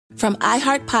From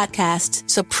iHeart Podcasts,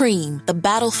 Supreme, The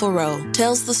Battle for Roe,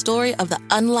 tells the story of the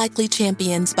unlikely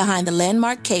champions behind the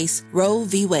landmark case Roe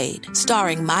v. Wade.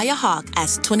 Starring Maya Hawke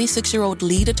as 26-year-old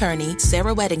lead attorney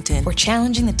Sarah Weddington. We're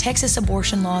challenging the Texas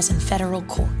abortion laws in federal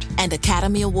court. And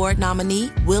Academy Award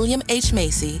nominee William H.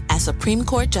 Macy as Supreme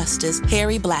Court Justice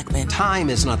Harry Blackmun. Time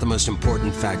is not the most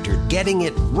important factor. Getting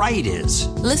it right is.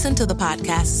 Listen to the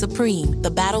podcast Supreme,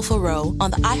 The Battle for Roe on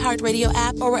the iHeartRadio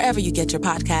app or wherever you get your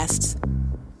podcasts.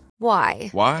 Why?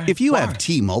 If you have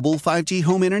T-Mobile 5G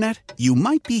home internet, you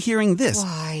might be hearing this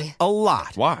a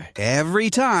lot. Why? Every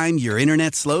time your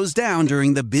internet slows down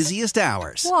during the busiest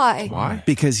hours. Why?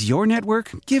 Because your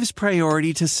network gives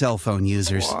priority to cell phone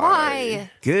users. Why?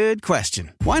 Good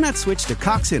question. Why not switch to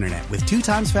Cox Internet with 2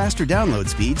 times faster download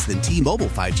speeds than T-Mobile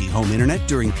 5G home internet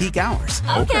during peak hours?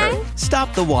 Okay.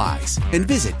 Stop the whys and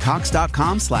visit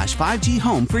cox.com/5G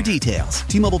home for details.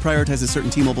 T-Mobile prioritizes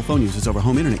certain T-Mobile phone users over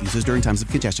home internet users during times of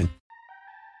congestion.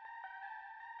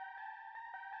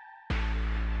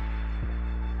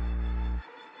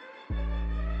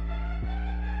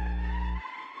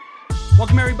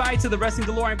 Welcome, everybody, to the Wrestling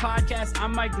DeLorean podcast.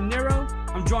 I'm Mike De Niro.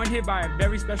 I'm joined here by a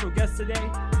very special guest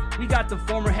today. We got the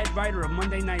former head writer of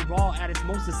Monday Night Raw at its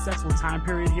most successful time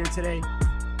period here today.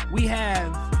 We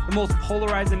have the most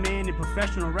polarizing man in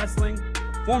professional wrestling,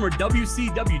 former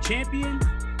WCW champion,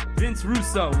 Vince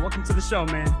Russo. Welcome to the show,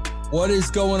 man. What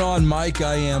is going on, Mike?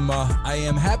 I am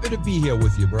happy to be here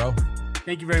with you, bro.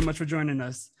 Thank you very much for joining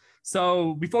us.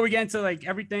 So before we get into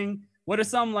everything, what are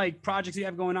some projects you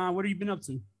have going on? What have you been up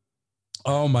to?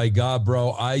 Oh my God,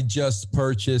 bro. I just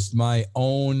purchased my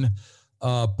own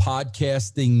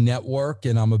podcasting network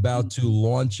and I'm about to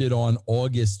launch it on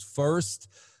August 1st.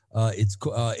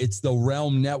 It's the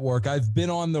Realm Network. I've been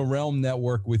on the Realm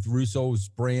Network with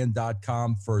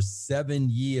russosbrand.com for 7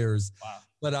 years. Wow.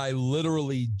 But I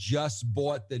literally just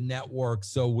bought the network.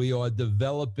 So we are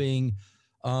developing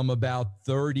about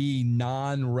 30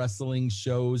 non-wrestling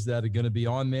shows that are going to be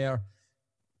on there.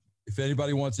 If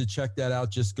anybody wants to check that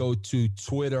out, just go to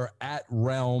Twitter at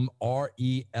Realm,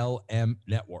 RELM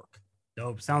Network.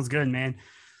 Dope. Sounds good, man.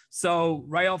 So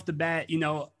right off the bat, you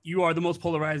are the most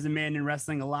polarizing man in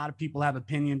wrestling. A lot of people have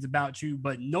opinions about you,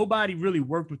 but nobody really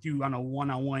worked with you on a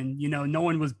one-on-one. No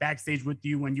one was backstage with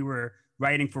you when you were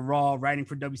writing for Raw, writing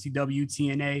for WCW,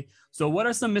 TNA. So what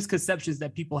are some misconceptions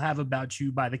that people have about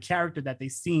you by the character that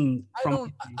they've seen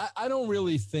from I don't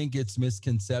really think it's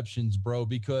misconceptions, bro,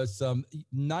 because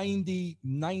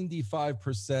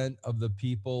 95% of the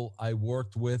people I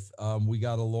worked with, we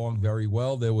got along very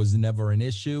well. There was never an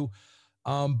issue.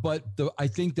 But I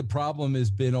think the problem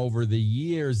has been over the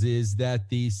years is that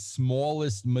the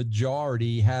smallest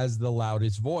majority has the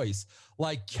loudest voice.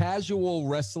 Like casual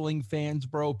wrestling fans,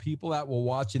 bro, people that were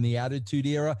watching the Attitude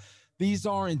Era, these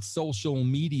aren't social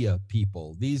media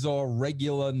people. These are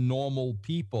regular, normal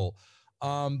people.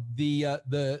 The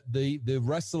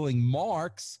wrestling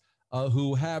marks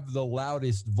who have the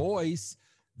loudest voice,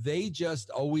 they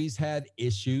just always had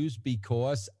issues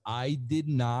because I did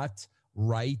not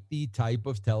write the type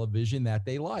of television that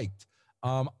they liked.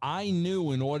 I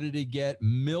knew in order to get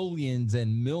millions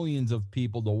and millions of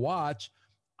people to watch,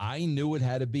 I knew it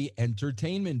had to be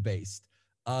entertainment based.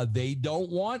 They don't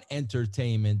want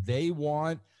entertainment. They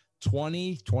want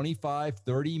 20, 25,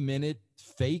 30-minute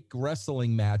fake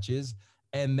wrestling matches,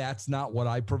 and that's not what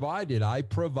I provided. I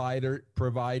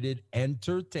provided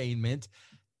entertainment,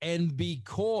 and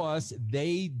because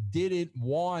they didn't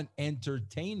want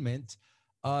entertainment,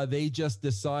 they just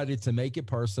decided to make it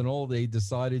personal. They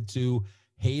decided to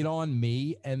hate on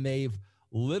me, and they've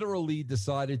literally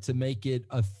decided to make it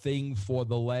a thing for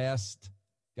the last,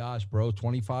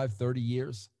 25, 30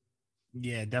 years.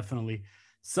 Yeah, definitely.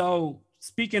 So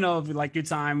speaking of your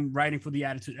time writing for the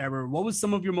Attitude Era, what was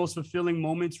some of your most fulfilling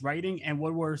moments writing, and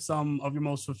what were some of your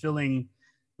most fulfilling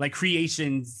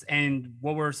creations, and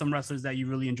what were some wrestlers that you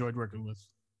really enjoyed working with?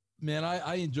 Man,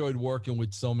 I enjoyed working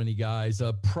with so many guys.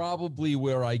 Probably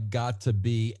where I got to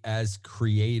be as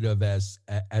creative as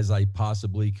I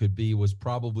possibly could be was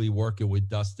probably working with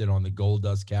Dustin on the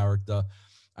Goldust character.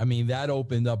 I mean, that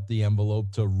opened up the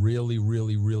envelope to really,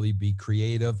 really, really be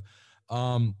creative.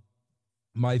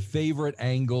 My favorite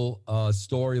angle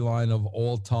storyline of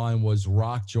all time was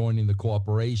Rock joining the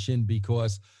corporation,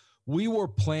 because we were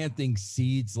planting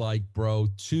seeds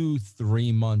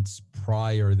 2-3 months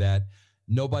prior that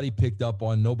nobody picked up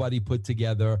on, nobody put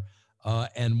together.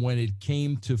 And when it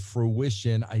came to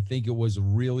fruition, I think it was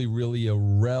really, really a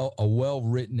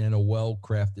well-written and a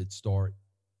well-crafted story.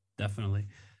 Definitely.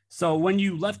 So when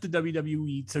you left the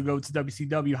WWE to go to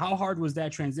WCW, how hard was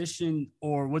that transition?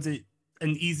 Or was it an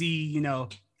easy,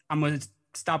 I'm going to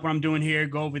stop what I'm doing here,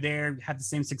 go over there, have the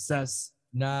same success?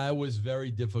 Nah, it was very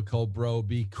difficult, bro,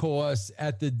 because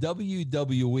at the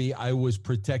WWE, I was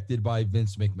protected by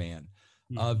Vince McMahon.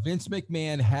 Vince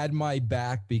McMahon had my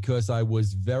back because I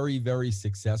was very, very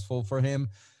successful for him.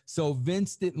 So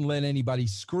Vince didn't let anybody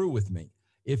screw with me.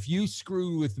 If you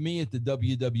screw with me at the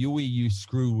WWE, you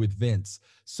screw with Vince.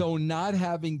 So not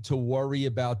having to worry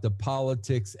about the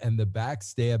politics and the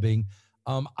backstabbing,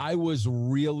 I was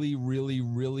really, really,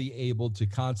 really able to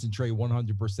concentrate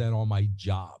 100% on my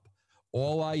job.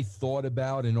 All I thought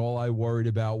about and all I worried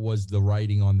about was the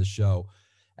writing on the show.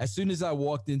 As soon as I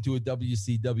walked into a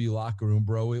WCW locker room,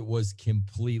 bro, it was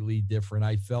completely different.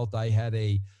 I felt I had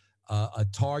a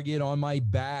target on my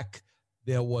back.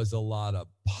 There was a lot of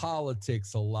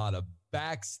politics, a lot of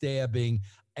backstabbing,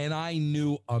 and I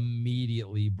knew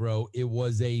immediately, bro, it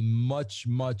was a much,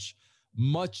 much,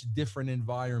 much different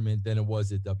environment than it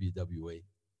was at WWE.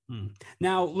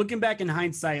 Now, looking back in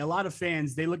hindsight, a lot of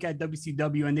fans, they look at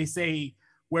WCW and they say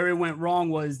where it went wrong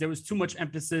was there was too much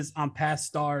emphasis on past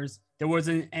stars. There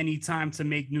wasn't any time to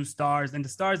make new stars. And the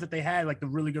stars that they had, like the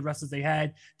really good wrestlers they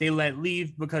had, they let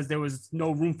leave because there was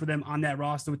no room for them on that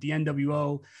roster with the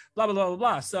NWO, blah, blah, blah, blah,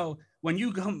 blah. So when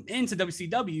you come into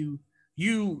WCW,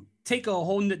 you take a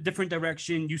whole different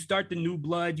direction. You start the new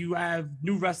blood. You have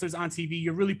new wrestlers on TV.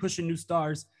 You're really pushing new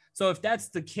stars. So if that's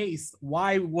the case,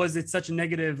 why was it such a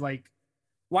negative? Like,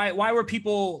 why were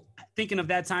people thinking of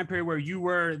that time period where you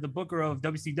were the booker of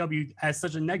WCW as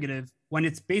such a negative when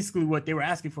it's basically what they were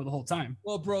asking for the whole time?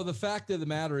 Well, bro, the fact of the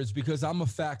matter is because I'm a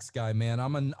facts guy, man.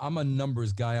 I'm a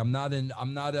numbers guy. I'm not an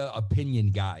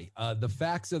opinion guy. The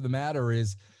facts of the matter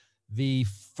is the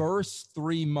first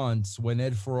 3 months when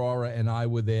Ed Ferrara and I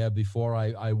were there before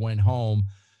I went home,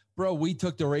 bro, we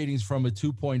took the ratings from a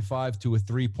 2.5 to a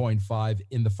 3.5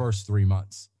 in the first 3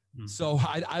 months. So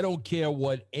I don't care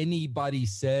what anybody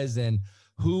says and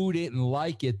who didn't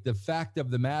like it. The fact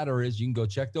of the matter is you can go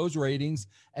check those ratings,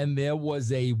 and there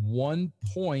was a 1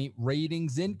 point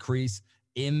ratings increase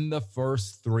in the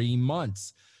first 3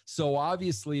 months. So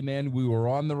obviously, man, we were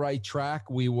on the right track.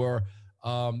 We were,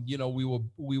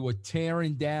 we were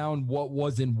tearing down what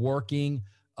wasn't working.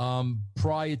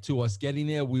 Prior to us getting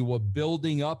there, we were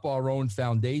building up our own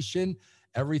foundation.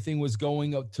 Everything was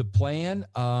going up to plan.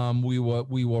 We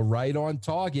were right on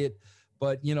target,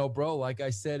 but bro, like I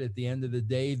said, at the end of the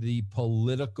day, the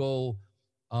political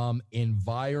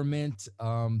environment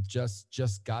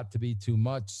just got to be too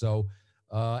much. So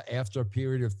after a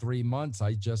period of 3 months,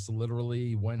 I just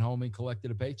literally went home and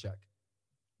collected a paycheck.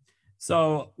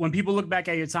 So when people look back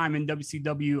at your time in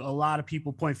WCW, a lot of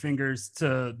people point fingers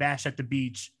to Bash at the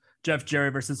Beach, Jeff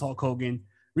Jarrett versus Hulk Hogan.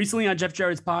 Recently on Jeff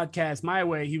Jarrett's podcast, My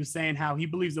Way, he was saying how he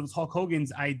believes it was Hulk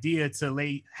Hogan's idea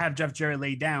to have Jeff Jarrett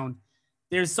lay down.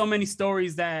 There's so many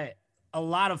stories that a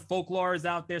lot of folklore is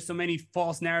out there, so many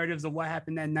false narratives of what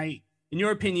happened that night. In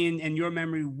your opinion and your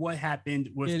memory, what happened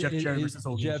with Jeff Jarrett versus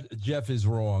Hogan? Jeff is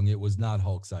wrong. It was not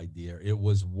Hulk's idea. It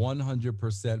was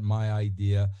 100% my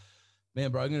idea. Man,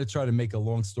 bro, I'm going to try to make a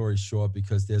long story short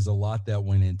because there's a lot that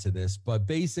went into this. But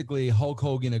basically, Hulk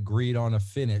Hogan agreed on a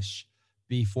finish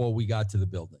before we got to the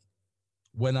building.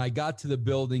 When I got to the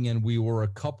building and we were a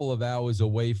couple of hours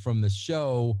away from the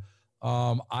show,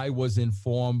 I was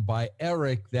informed by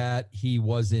Eric that he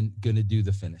wasn't going to do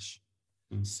the finish.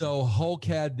 So Hulk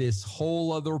had this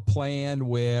whole other plan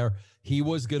where he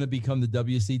was going to become the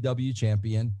WCW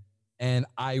champion. And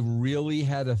I really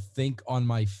had to think on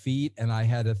my feet, and I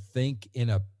had to think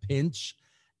in a pinch.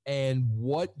 And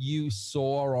what you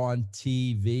saw on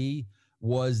TV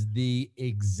was the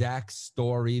exact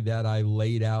story that I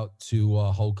laid out to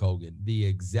Hulk Hogan, the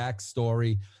exact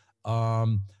story.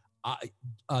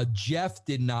 Jeff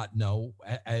did not know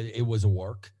it was a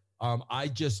work. I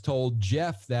just told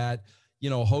Jeff that,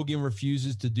 Hogan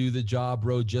refuses to do the job,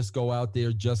 bro. Just go out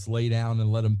there, just lay down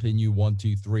and let him pin you 1,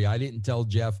 2, 3. I didn't tell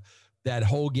Jeff that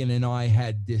Hogan and I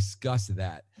had discussed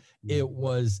that. It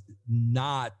was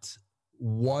not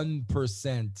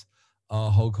 1%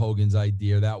 Hulk Hogan's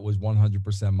idea. That was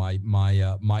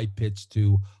 100% my pitch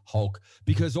to Hulk,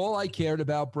 because all I cared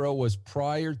about, bro, was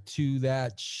prior to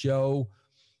that show,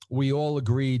 we all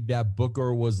agreed that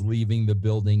Booker was leaving the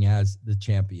building as the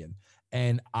champion.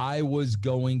 And I was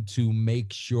going to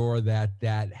make sure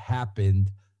that happened,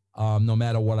 no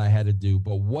matter what I had to do.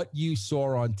 But what you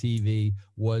saw on TV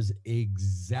was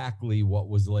exactly what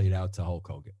was laid out to Hulk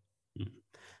Hogan.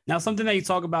 Now, something that you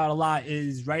talk about a lot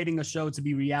is writing a show to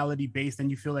be reality based, and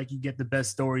you feel like you get the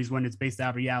best stories when it's based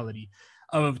out of reality.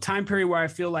 A time period where I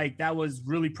feel like that was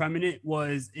really prominent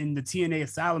was in the TNA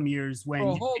Asylum years when.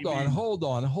 Oh, hold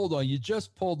on. You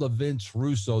just pulled a Vince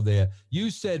Russo there. You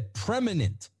said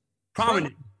prominent.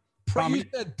 Prominent. You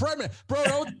said prominent. Bro,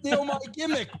 don't steal my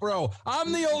gimmick, bro.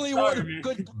 I'm the only one who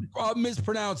could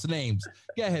mispronounce names.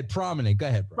 Go ahead, prominent. Go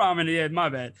ahead, bro. Prominent, yeah, my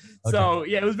bad. Okay. So,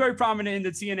 yeah, it was very prominent in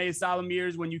the TNA Asylum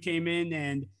years when you came in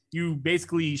and you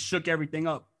basically shook everything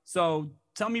up. So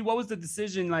tell me, what was the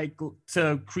decision like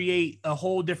to create a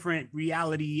whole different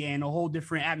reality and a whole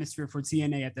different atmosphere for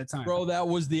TNA at that time? Bro, that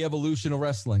was the evolution of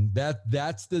wrestling.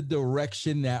 That's the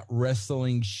direction that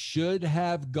wrestling should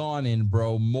have gone in,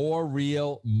 bro. More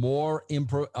real, more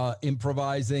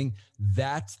improvising.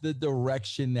 That's the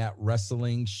direction that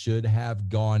wrestling should have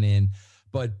gone in.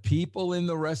 But people in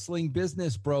the wrestling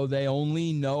business, bro, they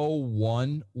only know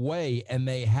one way, and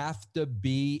they have to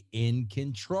be in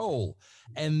control.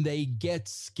 And they get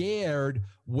scared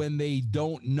when they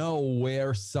don't know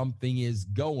where something is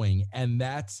going. And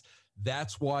that's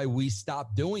why we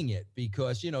stopped doing it,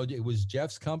 because, you know, it was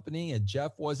Jeff's company and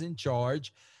Jeff was in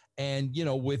charge. And, you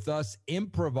know, with us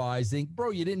improvising,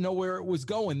 bro, you didn't know where it was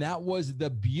going. That was the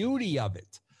beauty of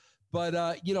it.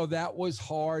 But, you know, that was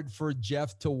hard for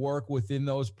Jeff to work within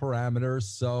those parameters.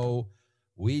 So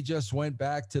we just went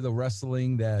back to the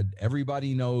wrestling that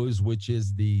everybody knows, which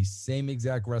is the same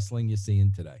exact wrestling you're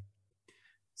seeing today.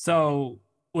 So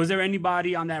was there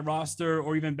anybody on that roster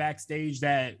or even backstage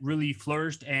that really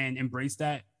flourished and embraced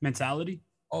that mentality?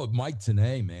 Oh, Mike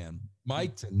Tenay, man.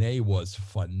 Mike Tenay was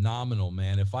phenomenal,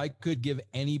 man. If I could give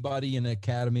anybody an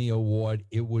Academy Award,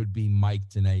 it would be Mike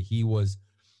Tenay. He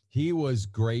was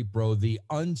great, bro. The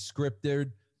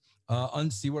unscripted,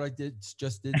 see what I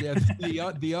just did there?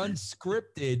 the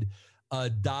unscripted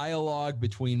dialogue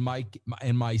between Mike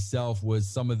and myself was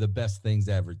some of the best things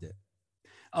I ever did.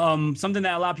 Something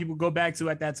that a lot of people go back to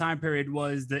at that time period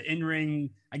was the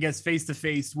in-ring, I guess,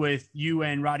 face-to-face with you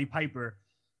and Roddy Piper.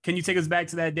 Can you take us back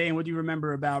to that day? And what do you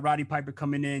remember about Roddy Piper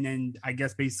coming in and, I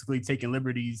guess, basically taking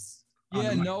liberties?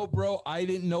 Yeah, no, bro. I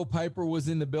didn't know Piper was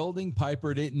in the building.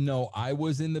 Piper didn't know I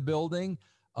was in the building.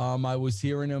 I was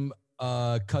hearing him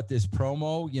cut this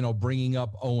promo, you know, bringing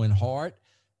up Owen Hart,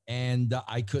 and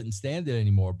I couldn't stand it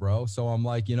anymore, bro. So I'm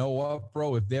like, you know what,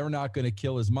 bro? If they're not going to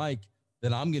kill his mic,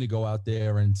 then I'm going to go out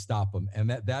there and stop him. And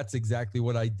that's exactly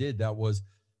what I did. That was,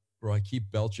 bro, I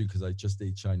keep belching because I just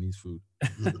ate Chinese food.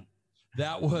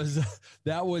 That was a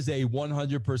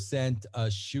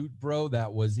 100% shoot, bro.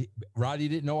 That was Roddy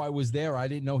didn't know I was there. I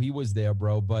didn't know he was there,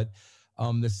 bro. But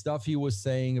the stuff he was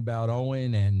saying about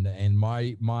Owen and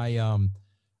my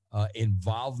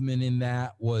involvement in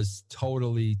that was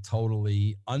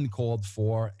totally uncalled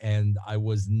for, and I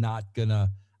was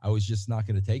just not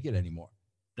gonna take it anymore.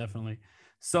 Definitely.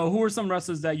 So, who are some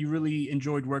wrestlers that you really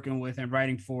enjoyed working with and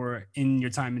writing for in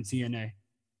your time in TNA?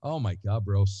 Oh my God,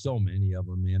 bro. So many of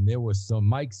them, man. There was some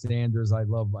Mike Sanders. I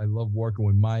love working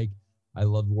with Mike. I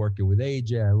loved working with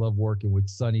AJ. I love working with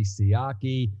Sonny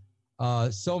Siaki.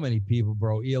 So many people,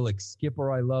 bro. Elix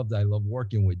Skipper, I loved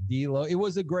working with D'Lo. It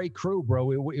was a great crew,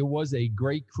 bro. It was a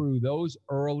great crew. Those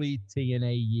early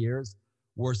TNA years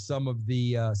were some of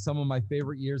my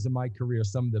favorite years of my career.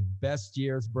 Some of the best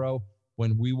years, bro,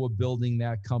 when we were building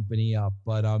that company up.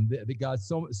 But they got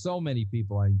so many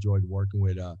people I enjoyed working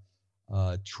with.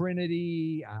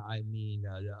 Trinity,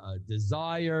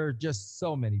 Desire, just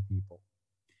so many people.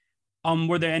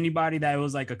 Were there anybody that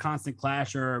was like a constant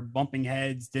clash or bumping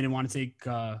heads, didn't want to take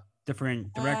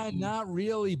different directions? Not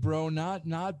really, bro.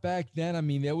 Not back then. I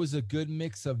mean, there was a good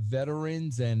mix of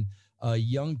veterans and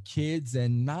young kids,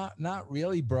 and not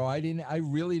really, bro. I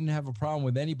really didn't have a problem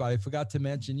with anybody. I forgot to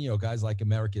mention, you know, guys like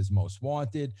America's Most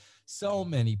Wanted, so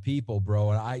many people,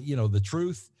 bro. And the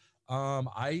truth,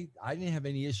 I didn't have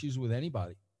any issues with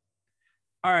anybody.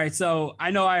 All right. So I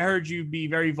know I heard you be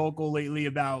very vocal lately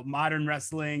about modern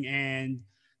wrestling and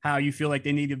how you feel like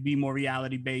they need to be more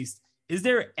reality based. Is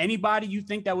there anybody you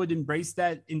think that would embrace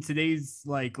that in today's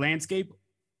like landscape?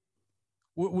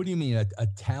 What do you mean? A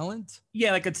talent?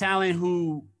 Yeah. Like a talent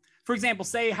who, for example,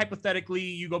 say hypothetically,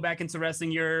 you go back into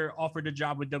wrestling, you're offered a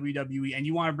job with WWE and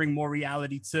you want to bring more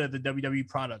reality to the WWE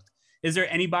product. Is there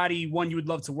anybody you would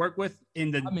love to work with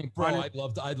in the? I mean, bro,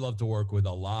 I'd love to work with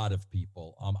a lot of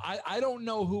people. I don't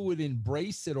know who would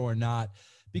embrace it or not,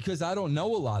 because I don't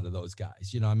know a lot of those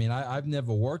guys. You know, I mean, I've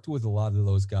never worked with a lot of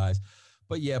those guys,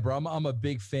 but yeah, bro, I'm a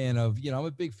big fan of, I'm a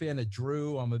big fan of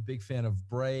Drew. I'm a big fan of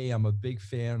Bray. I'm a big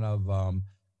fan of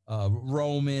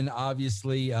Roman,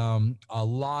 obviously,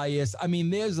 Elias. I mean,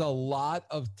 there's a lot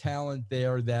of talent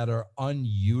there that are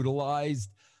unutilized.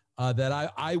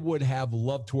 That I would have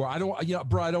loved to. I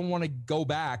don't want to go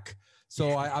back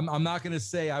So I'm not going to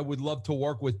say I would love to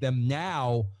work with them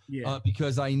now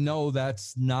because I know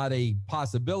that's not a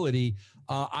possibility.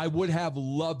 I would have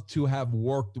loved to have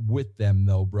worked with them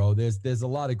though, bro. There's a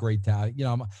lot of great talent. You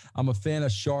know, I'm a fan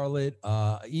of Charlotte,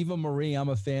 Eva Marie. I'm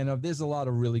a fan of. There's a lot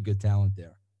of really good talent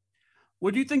there.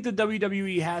 What do you think the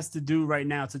WWE has to do right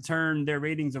now to turn their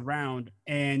ratings around?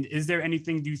 And is there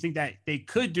anything do you think that they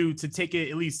could do to take it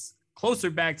at least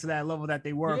closer back to that level that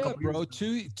they were? Yeah, bro.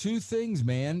 Two things,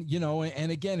 man. You know,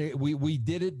 and again, we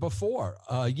did it before.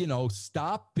 You know,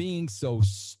 stop being so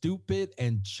stupid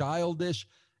and childish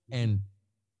and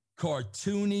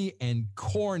cartoony and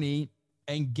corny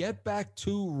and get back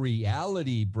to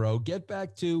reality, bro. Get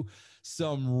back to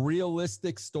some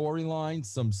realistic storylines,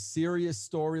 some serious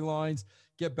storylines.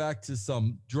 Get back to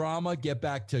some drama. Get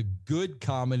back to good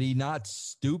comedy, not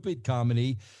stupid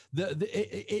comedy.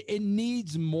 It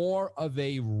needs more of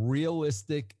a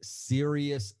realistic,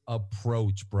 serious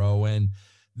approach, bro. And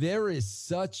there is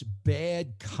such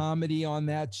bad comedy on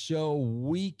that show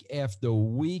week after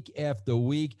week after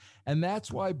week. And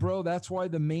that's why, bro, that's why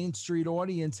the Main Street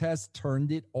audience has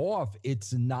turned it off.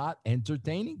 It's not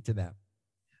entertaining to them.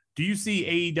 Do you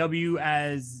see AEW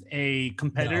as a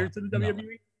competitor to the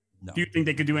WWE? No. Do you think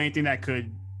they could do anything that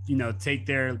could, you know, take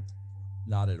their...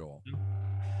 Not at all.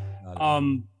 Not at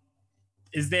all.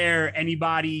 Is there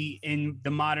anybody in the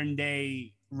modern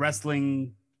day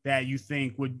wrestling that you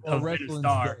think would have been a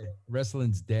star? Dead.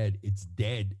 Wrestling's dead. It's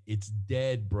dead. It's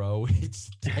dead, bro. It's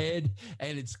dead,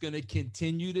 and it's going to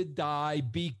continue to die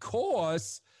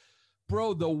because,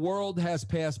 bro, the world has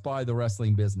passed by the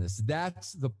wrestling business.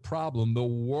 That's the problem. The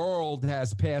world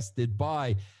has passed it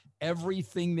by.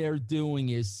 Everything they're doing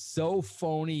is so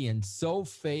phony and so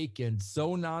fake and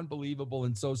so non-believable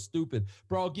and so stupid.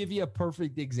 Bro, I'll give you a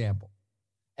perfect example.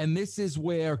 And this is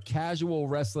where casual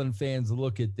wrestling fans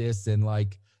look at this and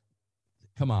like,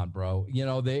 come on, bro. You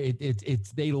know,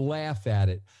 they laugh at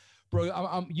it,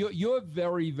 bro. You're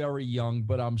very, very young,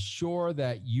 but I'm sure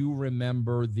that you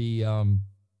remember the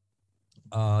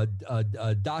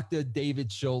Dr.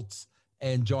 David Schultz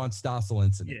and John Stossel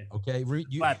incident. Yeah. Okay,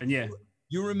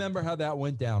 you remember how that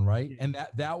went down, right? Yeah. And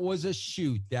that was a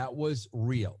shoot. That was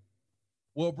real.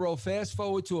 Well, bro, fast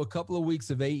forward to a couple of weeks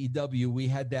of AEW. We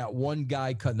had that one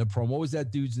guy cutting a promo. What was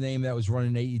that dude's name that was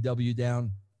running AEW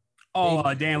down?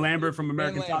 Oh, Dan Lambert from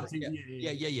American Top Team.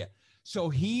 Yeah. So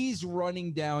he's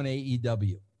running down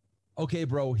AEW. Okay,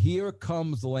 bro, here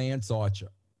comes Lance Archer.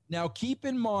 Now, keep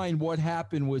in mind what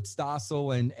happened with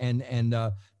Stossel and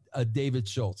David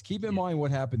Schultz. Keep in mind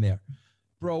what happened there.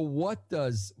 Bro, what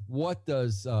does what's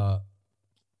his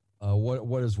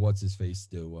face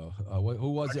do?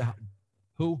 Who was it?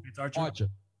 Who? It's Archer.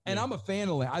 And I'm a fan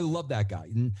of Lance. I love that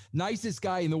guy. Nicest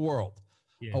guy in the world.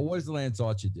 Yeah. What does Lance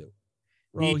Archer do?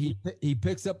 Bro, he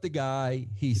picks up the guy.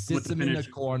 He sits him in the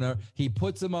corner. He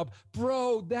puts him up.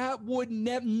 Bro, that would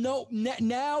never. Now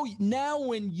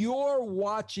when you're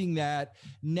watching that,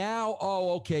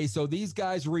 okay, so these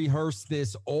guys rehearse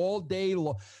this all day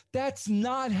long. That's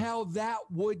not how that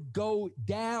would go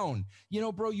down. You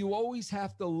know, bro, you always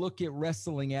have to look at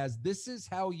wrestling as this is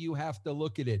how you have to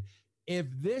look at it. If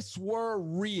this were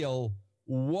real,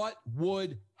 what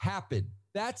would happen?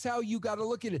 That's how you got to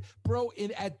look at it. Bro,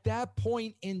 at that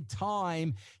point in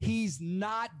time, he's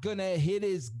not going to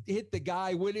hit the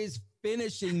guy with his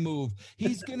finishing move.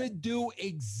 He's going to do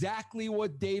exactly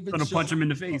what David going to punch him in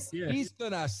the face. Yeah. He's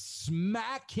going to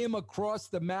smack him across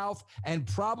the mouth and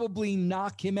probably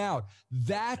knock him out.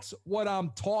 That's what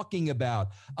I'm talking about.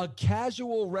 A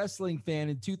casual wrestling fan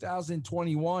in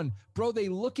 2021, bro, they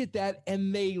look at that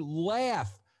and they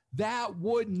laugh. That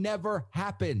would never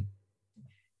happen.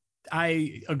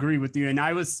 I agree with you. And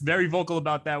I was very vocal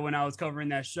about that when I was covering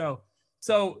that show.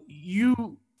 So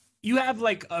you have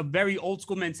like a very old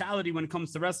school mentality when it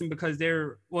comes to wrestling because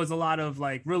there was a lot of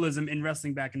like realism in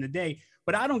wrestling back in the day.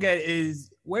 But I don't get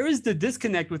is where is the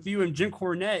disconnect with you and Jim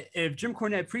Cornette? If Jim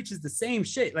Cornette preaches the same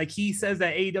shit, like he says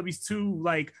that AEW is too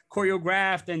like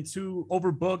choreographed and too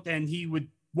overbooked and he would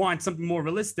want something more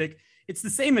realistic. It's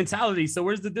the same mentality. So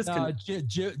where's the disconnect?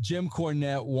 Jim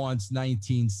Cornette wants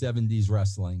 1970s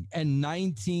wrestling, and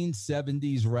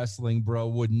 1970s wrestling, bro,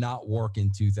 would not work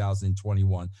in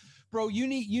 2021. Bro, you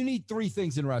need three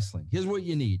things in wrestling. Here's what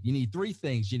you need. You need three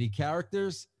things. You need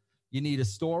characters, you need a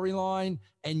storyline,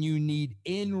 and you need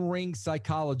in-ring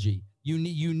psychology. You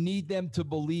need them to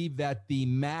believe that the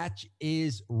match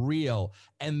is real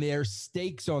and there's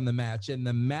stakes on the match and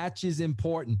the match is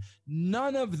important.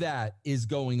 None of that is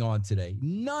going on today.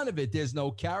 None of it. There's no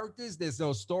characters. There's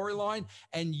no storyline.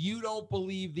 And you don't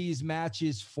believe these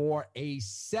matches for a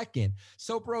second.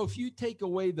 So, bro, if you take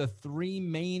away the three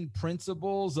main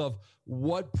principles of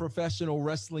what professional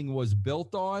wrestling was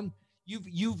built on,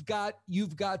 you've got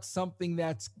something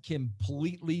that's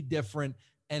completely different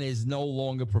and is no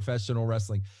longer professional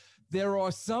wrestling. There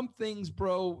are some things,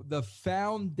 bro, the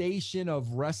foundation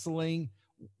of wrestling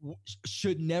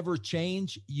should never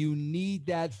change. You need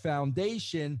that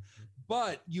foundation,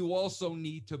 but you also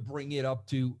need to bring it up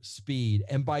to speed.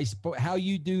 And by how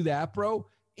you do that, bro,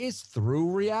 is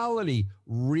through reality,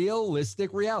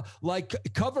 realistic reality, like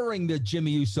covering the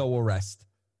Jimmy Uso arrest.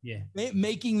 Yeah.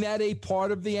 Making that a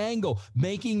part of the angle,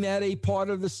 making that a part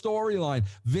of the storyline.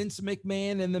 Vince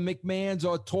McMahon and the McMahons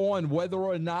are torn whether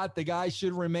or not the guy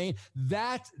should remain.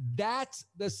 That's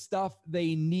the stuff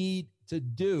they need to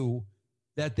do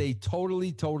that they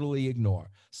totally ignore.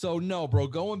 So no, bro,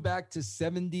 going back to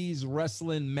 70s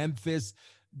wrestling, Memphis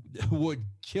would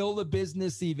kill the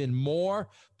business even more,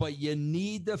 but you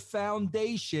need the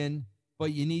foundation,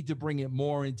 but you need to bring it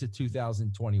more into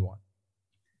 2021.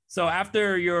 So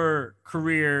after your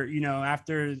career,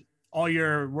 after all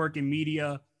your work in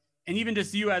media, and even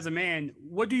just you as a man,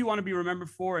 what do you want to be remembered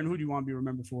for, and who do you want to be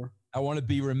remembered for? I want to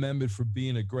be remembered for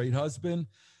being a great husband,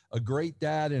 a great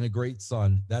dad, and a great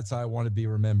son. That's how I want to be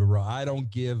remembered, bro. I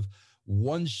don't give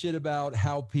one shit about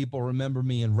how people remember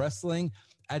me in wrestling.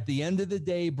 At the end of the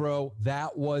day, bro,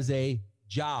 that was a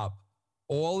job.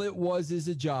 All it was is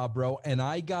a job, bro. And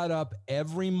I got up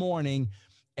every morning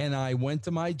and I went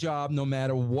to my job, no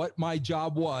matter what my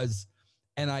job was,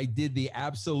 and I did the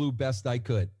absolute best I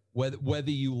could.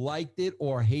 Whether you liked it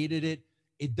or hated it,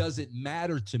 it doesn't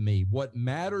matter to me. What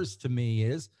matters to me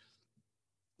is,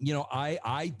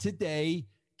 I today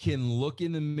can look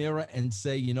in the mirror and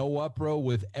say, you know what, bro,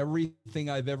 with everything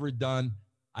I've ever done,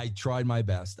 I tried my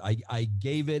best. I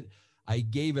gave it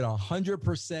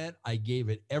 100%. I gave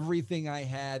it everything I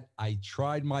had. I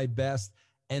tried my best.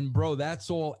 And bro, that's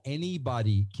all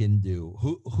anybody can do.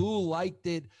 Who liked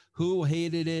it, who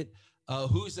hated it,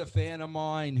 who's a fan of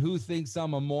mine, who thinks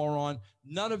I'm a moron.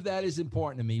 None of that is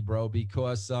important to me, bro,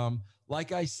 because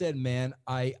like I said, man,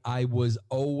 I was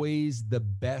always the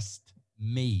best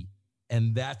me.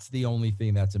 And that's the only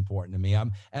thing that's important to me.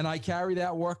 And I carry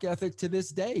that work ethic to this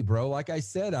day, bro. Like I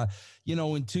said,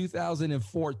 in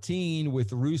 2014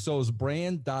 with Russo's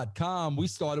brand.com, we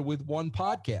started with one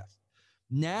podcast.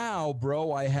 Now,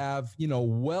 bro, I have,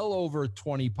 well over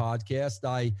 20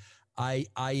 podcasts. I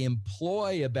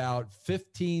employ about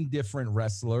 15 different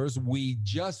wrestlers. We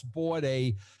just bought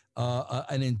an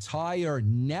entire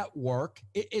network.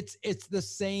 It's the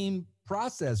same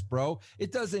process, bro.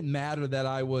 It doesn't matter that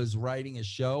I was writing a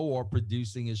show or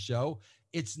producing a show.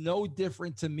 It's no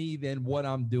different to me than what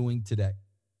I'm doing today.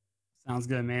 Sounds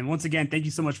good, man. Once again, thank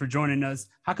you so much for joining us.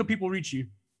 How can people reach you?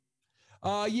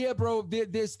 Yeah, bro,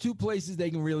 there's two places they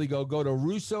can really go. Go to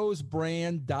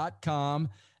russosbrand.com.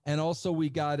 And also we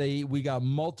got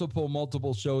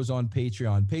multiple shows on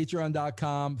Patreon,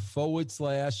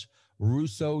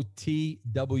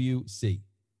 patreon.com/RussoTWC.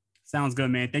 Sounds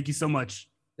good, man. Thank you so much.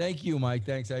 Thank you, Mike.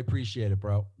 Thanks. I appreciate it,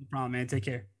 bro. No problem, man. Take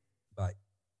care. Bye.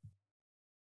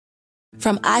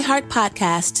 From iHeart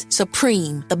Podcasts,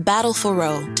 Supreme, The Battle for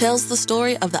Roe, tells the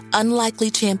story of the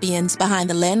unlikely champions behind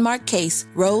the landmark case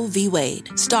Roe v.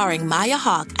 Wade, starring Maya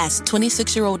Hawke as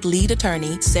 26-year-old lead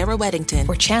attorney Sarah Weddington.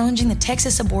 We're challenging the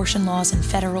Texas abortion laws in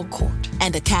federal court.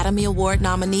 And Academy Award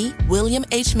nominee William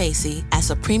H. Macy as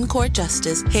Supreme Court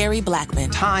Justice Harry Blackmun.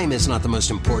 Time is not the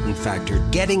most important factor.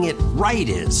 Getting it right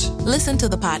is. Listen to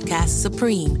the podcast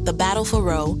Supreme, The Battle for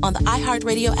Roe on the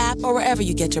iHeartRadio app or wherever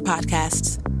you get your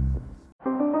podcasts.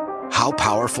 How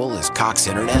powerful is Cox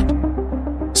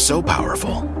Internet? So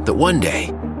powerful that one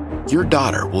day, your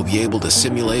daughter will be able to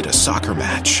simulate a soccer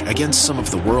match against some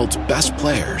of the world's best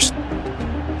players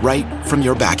right from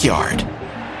your backyard.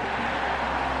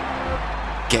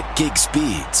 Get gig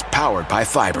speeds powered by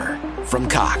fiber from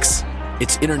Cox.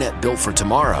 It's internet built for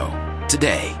tomorrow,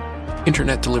 today.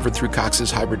 Internet delivered through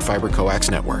Cox's hybrid fiber coax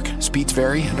network. Speeds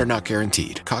vary and are not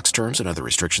guaranteed. Cox terms and other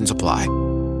restrictions apply.